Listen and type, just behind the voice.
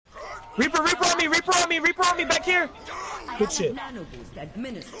Reaper on me, Reaper on me, Reaper on me, back here! Good shit. Nano boost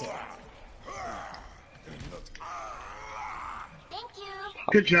administered. Thank you.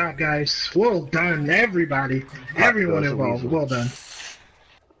 Good job, guys. Well done, everybody. Everyone involved. Well done.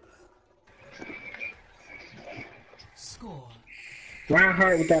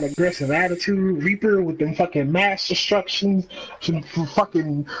 Reinhardt with that aggressive attitude, Reaper with them fucking mass destructions, some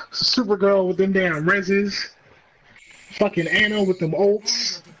fucking Supergirl with them damn reses, fucking Anna with them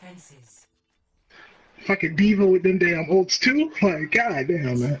ults, fucking Diva with them damn ults too. Like,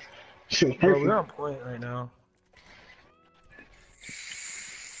 goddamn, man. Shit was perfect. Bro, we're on point right now.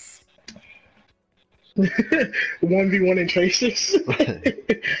 1v1 in traces.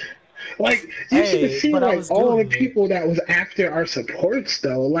 Like, you should have seen, like, all the people that was after our supports,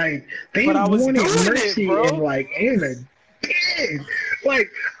 though. Like, they wanted Mercy and, like, Anna dead.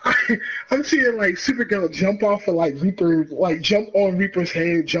 Like, I'm seeing, like, Supergirl jump off of, like, Reaper, like, jump on Reaper's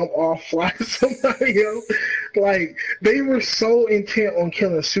head, jump off, fly somebody else. Like, they were so intent on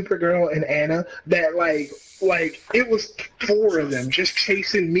killing Supergirl and Anna that, like, it was 4 of them just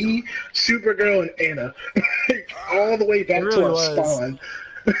chasing me, Supergirl, and Anna. All the way back to our spawn.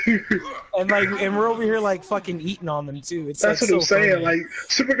 and we're over here like fucking eating on them too. It's That's like what I'm saying. Funny. Like,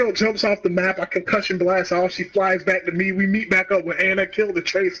 Supergirl jumps off the map, I concussion blast off, she flies back to me, we meet back up with Anna, kill the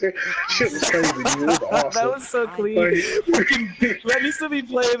Tracer. Shit was crazy, dude. It was awesome. That was so clean. Let me still be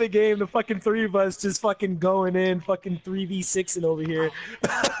playing the game, the fucking 3 of us just fucking going in, fucking 3v6ing over here.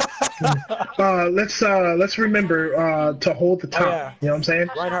 Let's remember to hold the top. Oh, yeah. You know what I'm saying?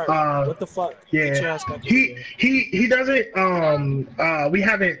 Reinhardt, what the fuck? Yeah. He doesn't we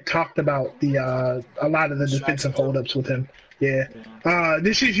haven't talked about the a lot of the defensive holdups with him. Yeah.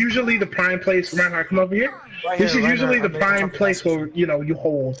 This is usually the prime place. Reinhardt, come over here. This is usually the prime place where you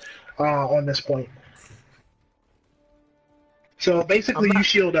hold on this point. So basically, you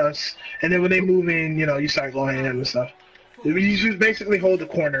shield us, and then when they move in, you start going in and stuff. You just basically hold the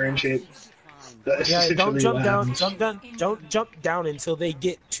corner and shit. Yeah, don't jump down. Don't jump down until they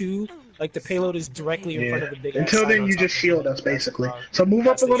get to. Like, the payload is directly in front of the big ass. Until then, you just shield us, basically. So move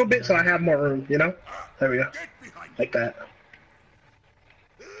up a little bit so I have more room, There we go. Like that.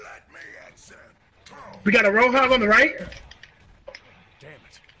 We got a Roadhog on the right. Damn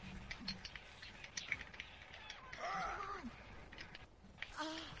it.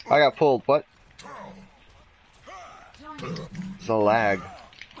 I got pulled. What? It's a lag.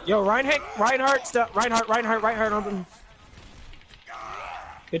 Yo, Reinhardt, stop. Reinhardt on them.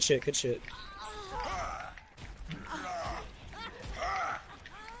 Good shit, good shit.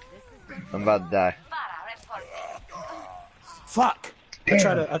 I'm about to die. Fuck!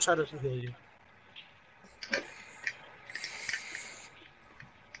 Damn. I try to heal you.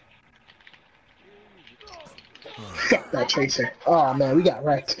 Fuck that Tracer. Oh man, we got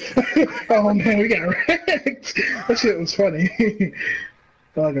wrecked. Oh man, we got wrecked. That shit was funny.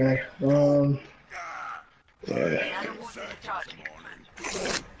 Okay. Yeah.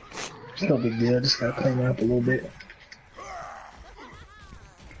 It's no big deal, just gotta clean it up a little bit.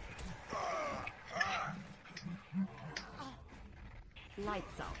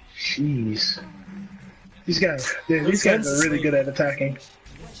 Jeez. These guys are really good at attacking.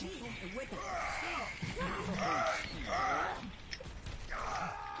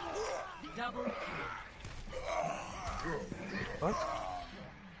 What?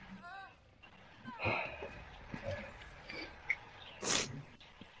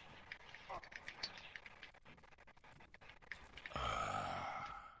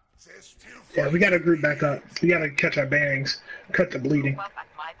 Yeah, we gotta group back up. We gotta catch our bearings, cut the bleeding.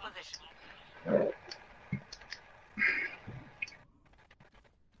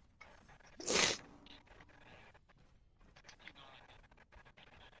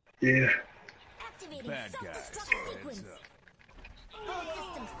 Yeah. Bad guys.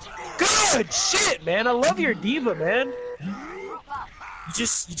 Good shit, man. I love your diva, man. You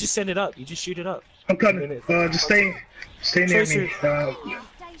just send it up. You just shoot it up. I'm coming. Just stay near me.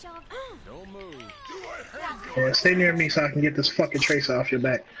 Yeah, stay near me so I can get this fucking Tracer off your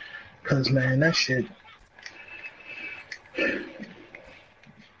back. Cause man, that shit.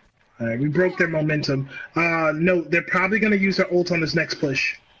 Alright, we broke their momentum. No, they're probably gonna use their ult on this next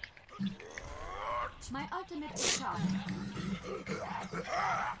push. My ultimate is charged.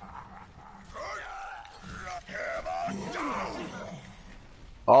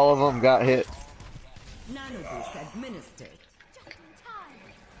 All of them got hit. Nano boost administered.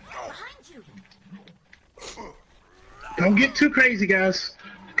 Don't get too crazy, guys.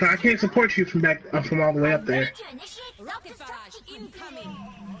 Cause I can't support you from from all the way up there.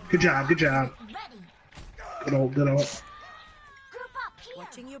 Good job, good job. Good old.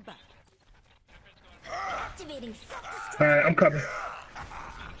 Watching your back. Activating self-destruct. Alright, I'm coming.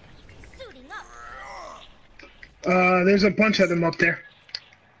 Suiting up. There's a bunch of them up there.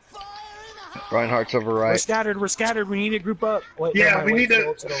 Reinhardt's over We're right. scattered. We're scattered. We need to group up. Wait, Yeah, never mind, we wait, need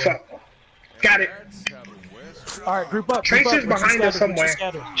to. the way. Fuck. Got it. All right, group up. Tracer's behind us somewhere.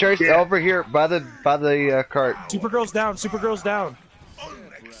 Chase Yeah. over here by the cart. Supergirl's down. Supergirl's down.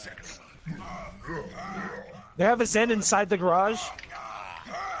 They have a Zen inside the garage.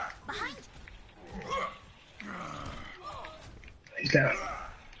 Behind. He's down.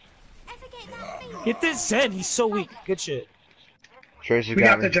 Ever get that feeling? Get this Zen. He's so weak. Good shit. Tracer We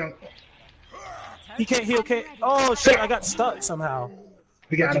got got me. the jump. He can't heal. Can't. Oh shit! I got stuck somehow.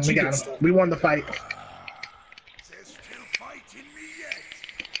 We got him. We got him. We won the fight. There's still fighting me yet.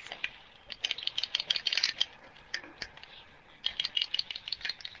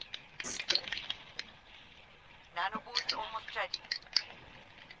 Nano boost almost ready.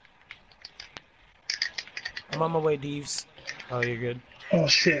 I'm on my way, Deeves. Oh, you're good. Oh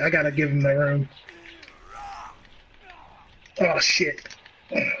shit! I gotta give him the room. Oh shit!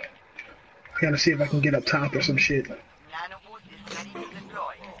 I gotta see if I can get up top or some shit. Nano boost is ready to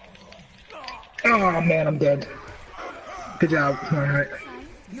deploy. Oh man, I'm dead. Good job. All right.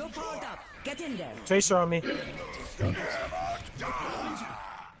 You're powered up. Get in there. Tracer on me.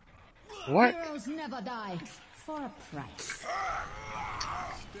 What? Heroes never die. For a price.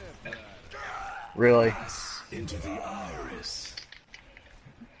 Really? Into the iris.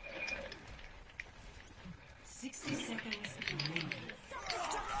 60 seconds remaining.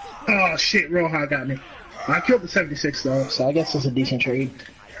 Oh shit! Roja got me. I killed the 76 though, so I guess it's a decent trade.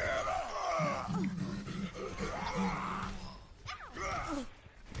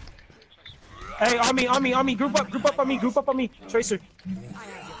 Hey, on me, on me, on me. Group up on me, group up on me. Tracer.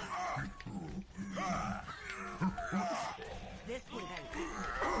 This will help.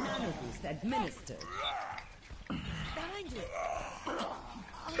 Nano boost administered. Behind you.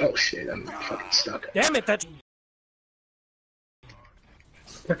 Oh shit! I'm fucking stuck. Damn it, that's...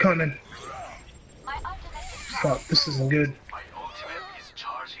 We're coming. My ultimate is Fuck! This isn't good. My ultimate is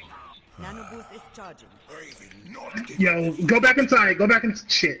charging. Nano boost is charging. Yo, go back inside. Go back in.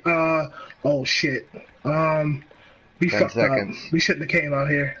 Shit. Oh shit. We 10 fucked seconds. up. We shouldn't have came out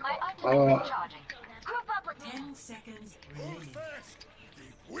here. My ultimate is charging. Group up with me. 10 seconds remaining.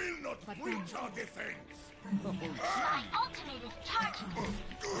 Will not breach our defense. My ultimate is charging. My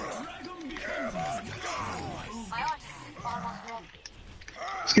ultimate is almost ready.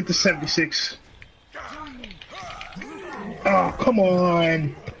 Let's get the 76. Oh, come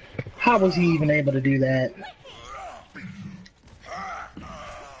on. How was he even able to do that?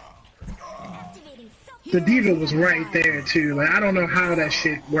 Activating self. The diva was right there too. Like I don't know how that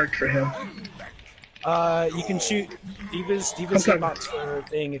shit worked for him. You can shoot Diva's Okay. hitbox for her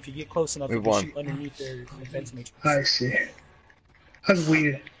thing. If you get close enough, We you can won. shoot underneath their defense matrix. I see. That's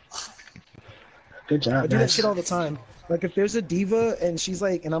weird. Good job, I do that guys. shit all the time. Like if there's a diva and she's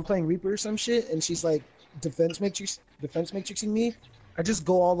like, and I'm playing Reaper or some shit, and she's like defense matrixing me, I just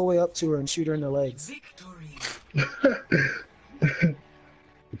go all the way up to her and shoot her in the legs.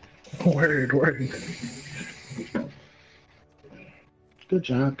 Word, word. Good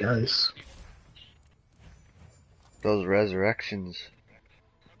job, guys. Those resurrections.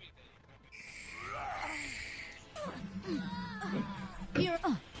 Here.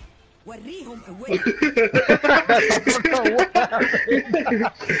 Warihum away.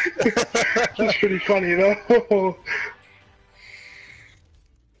 That's pretty funny though.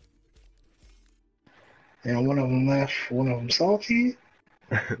 And one of them left, one of them salty.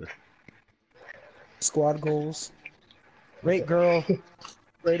 Squad goals. Rate girl.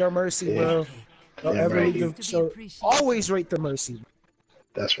 Rate our mercy, bro. Don't Yeah, ever right. leave the show. Always rate the mercy.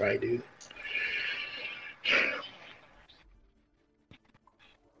 That's right, dude.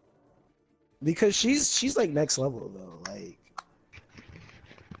 Because she's like next level though. Like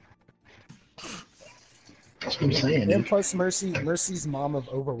That's what I'm saying, and dude. plus Mercy's mom of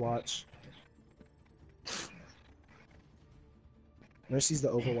Overwatch. Mercy's the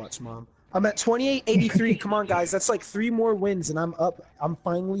Overwatch mom. I'm at 2883. Come on, guys. That's like 3 more wins, and I'm up. I'm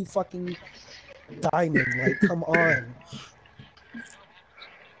finally fucking diamond. Like, come on.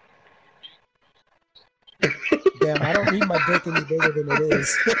 Damn, I don't need my dick any bigger than it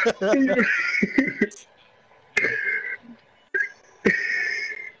is.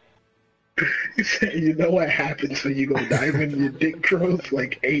 He said, you know what happens when you go diamond? Your dick grows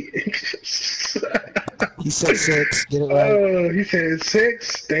like 8 inches. He said 6. Get it right. Oh, he said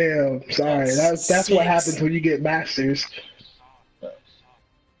 6? Damn, sorry. That's what 6. happens when you get masters.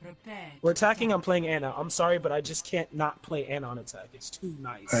 Prepare We're attacking. I'm playing Anna. I'm sorry, but I just can't not play Anna on attack. It's too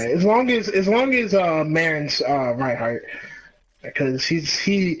nice. Right, as long as Merron's Reinhardt, because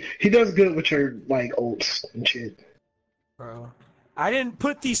he does good with your like ults and shit. Bro, I didn't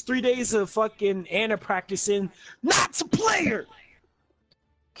put these 3 days of fucking Anna practice in not to play her.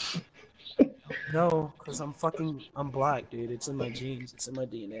 No, because I'm black, dude. It's in my genes. It's in my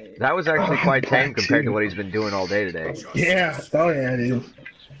DNA. That was actually quite tame compared to what he's been doing all day today. Yeah, oh yeah, dude.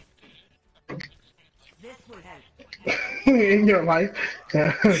 This will help. In your life.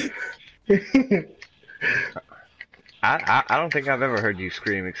 I don't think I've ever heard you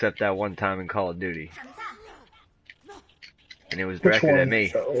scream except that one time in Call of Duty. And it was Which directed one? at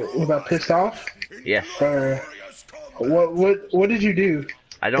me. Was I pissed off? Yes. What did you do?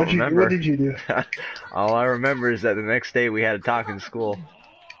 I don't remember. What did you do? All I remember is that the next day we had a talk in school.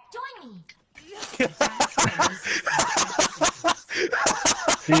 Join me.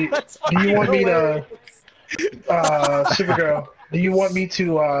 Do you want me to, Supergirl? Do you want me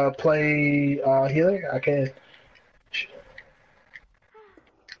to play healer? I can.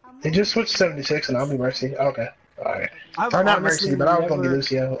 They just switched 76 and I'll be Mercy. Okay, alright. Or not Mercy, but I was gonna be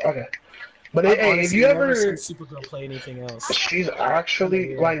Lucio. Okay. But hey, if you ever Supergirl play anything else, she's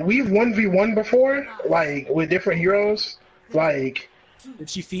actually like we've 1v1 before, like with different heroes. Like, did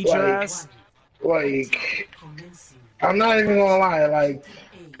she feed your ass? Like, I'm not even gonna lie. Like,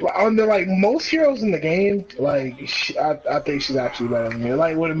 under like most heroes in the game, like I think she's actually better than me.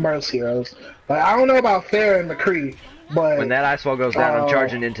 Like with most heroes, like I don't know about Farrah and McCree, but when that ice wall goes down, I'm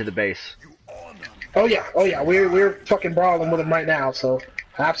charging into the base. Oh yeah, we're fucking brawling with him right now. So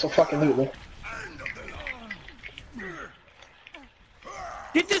absolutely.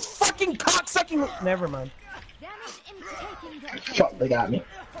 Get this fucking cocksucking. Never mind. Fuck, they got me.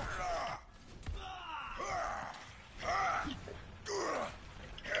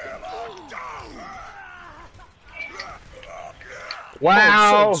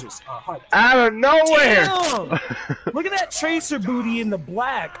 Wow! Out of nowhere! Damn! Look at that tracer booty in the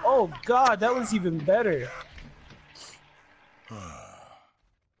black. Oh god, that was even better.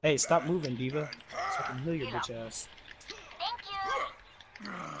 Hey, stop moving, Diva. So I can heal your bitch ass. Thank you.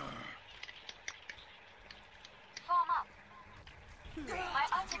 Form up. My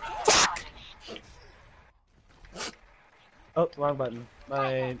ultimate is charging. Oh, wrong button.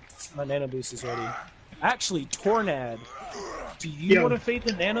 My nano boost is ready. Actually, Tornad, do you want to fade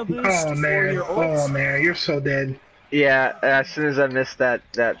the nano boost Oh for your ults? oh man, you're so dead. Yeah, as soon as I missed that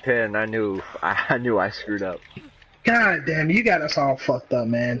pin, I knew I screwed up. God damn, you got us all fucked up,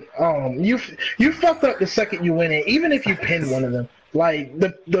 man. You fucked up the second you went in, even if you pinned one of them. Like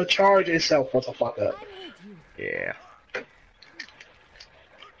the charge itself was a fuck up. Yeah.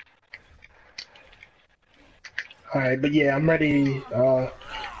 All right, but yeah, I'm ready. Well,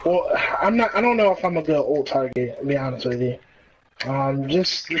 I don't know if I'm a good ult target. To be honest with you.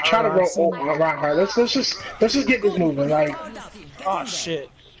 Just try to roll ult around her. Let's just get this moving. Like, oh shit.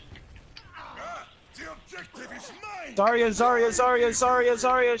 Zarya,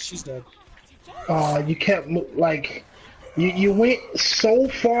 she's dead. You kept like, you went so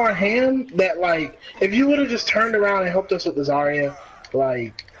far ham that like, if you would have just turned around and helped us with the Zarya,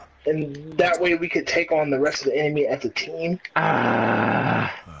 like, and that way we could take on the rest of the enemy as a team.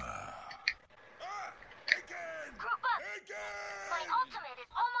 Ah.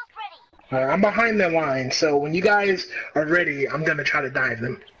 I'm behind the line, so when you guys are ready, I'm gonna try to dive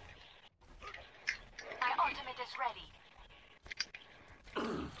them. My ultimate is ready.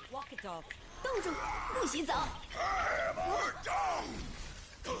 Walk it off.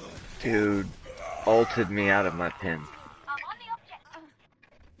 Dude, ulted me out of my pin. I'm on the object.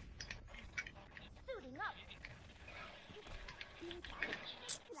 Suiting up.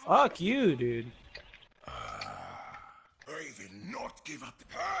 Fuck you, dude. I will not give up.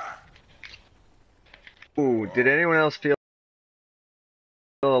 Ooh, did anyone else feel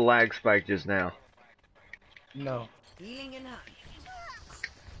a lag spike just now? No. Healing in hand.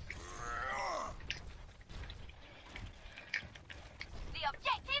 The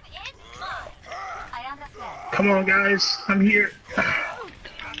objective is mine. I understand. Come on, guys, I'm here.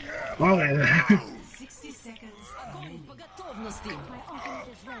 Oh man. 60 seconds. My ultimate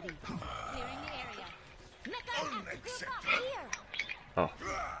is ready. Clearing the area. Here. Oh.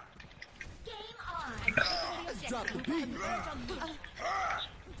 Game on. Drop the beam.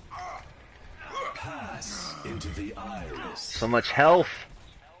 Pass into the iris. So much health.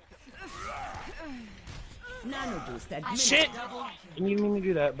 Nano boost administered. Shit! Didn't even mean to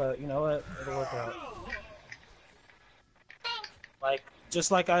do that, but you know what? It'll work out. Like,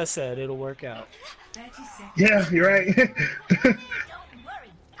 just like I said, it'll work out. 30 seconds. Yeah, you're right.